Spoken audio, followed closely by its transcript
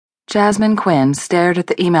Jasmine Quinn stared at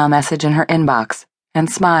the email message in her inbox and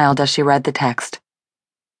smiled as she read the text.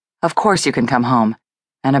 Of course you can come home.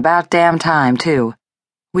 And about damn time, too.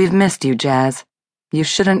 We've missed you, Jazz. You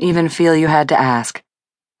shouldn't even feel you had to ask.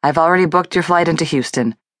 I've already booked your flight into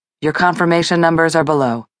Houston. Your confirmation numbers are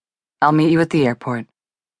below. I'll meet you at the airport.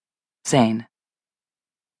 Zane.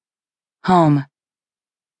 Home.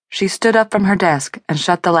 She stood up from her desk and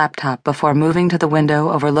shut the laptop before moving to the window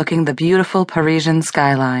overlooking the beautiful Parisian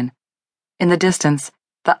skyline. In the distance,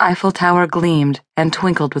 the Eiffel Tower gleamed and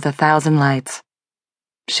twinkled with 1,000 lights.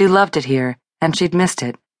 She loved it here, and she'd missed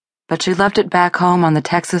it, but she loved it back home on the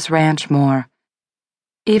Texas ranch more.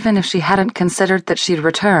 Even if she hadn't considered that she'd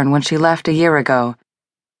return when she left a year ago.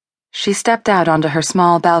 She stepped out onto her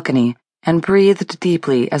small balcony and breathed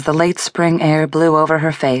deeply as the late spring air blew over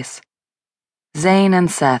her face. Zane and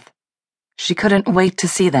Seth. She couldn't wait to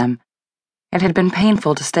see them. It had been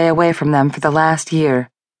painful to stay away from them for the last year.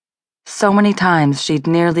 So many times she'd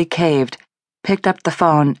nearly caved, picked up the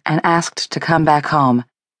phone, and asked to come back home.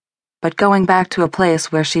 But going back to a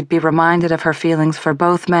place where she'd be reminded of her feelings for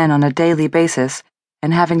both men on a daily basis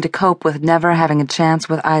and having to cope with never having a chance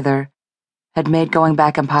with either had made going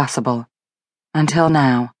back impossible. Until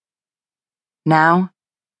now. Now,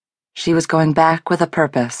 she was going back with a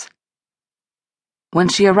purpose. When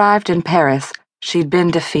she arrived in Paris, she'd been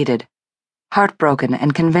defeated, heartbroken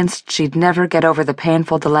and convinced she'd never get over the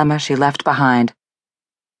painful dilemma she left behind.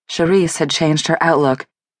 Charisse had changed her outlook,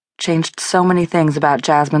 changed so many things about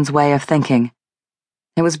Jasmine's way of thinking.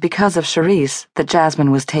 It was because of Charisse that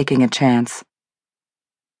Jasmine was taking a chance.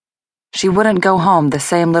 She wouldn't go home the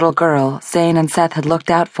same little girl Zane and Seth had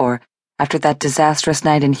looked out for after that disastrous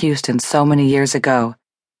night in Houston so many years ago.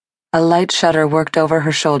 A light shudder worked over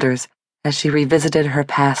her shoulders as she revisited her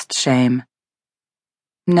past shame.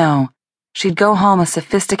 No, she'd go home a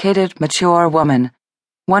sophisticated, mature woman,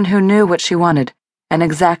 one who knew what she wanted and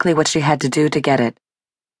exactly what she had to do to get it.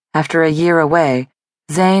 After a year away,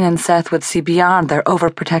 Zane and Seth would see beyond their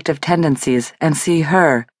overprotective tendencies and see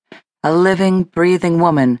her, a living, breathing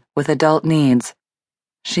woman with adult needs.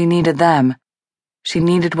 She needed them. She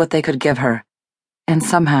needed what they could give her. And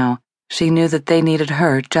somehow, she knew that they needed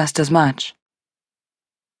her just as much.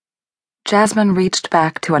 Jasmine reached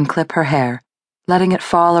back to unclip her hair, letting it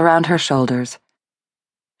fall around her shoulders.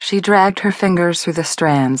 She dragged her fingers through the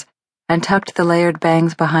strands and tucked the layered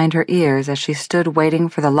bangs behind her ears as she stood waiting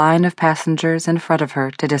for the line of passengers in front of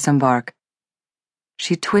her to disembark.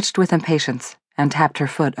 She twitched with impatience and tapped her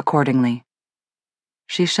foot accordingly.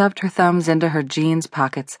 She shoved her thumbs into her jeans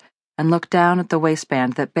pockets and looked down at the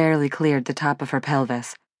waistband that barely cleared the top of her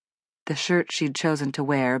pelvis. The shirt she'd chosen to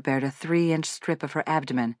wear bared a 3-inch strip of her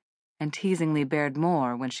abdomen and teasingly bared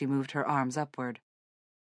more when she moved her arms upward.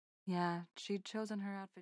 Yeah, she'd chosen her outfit.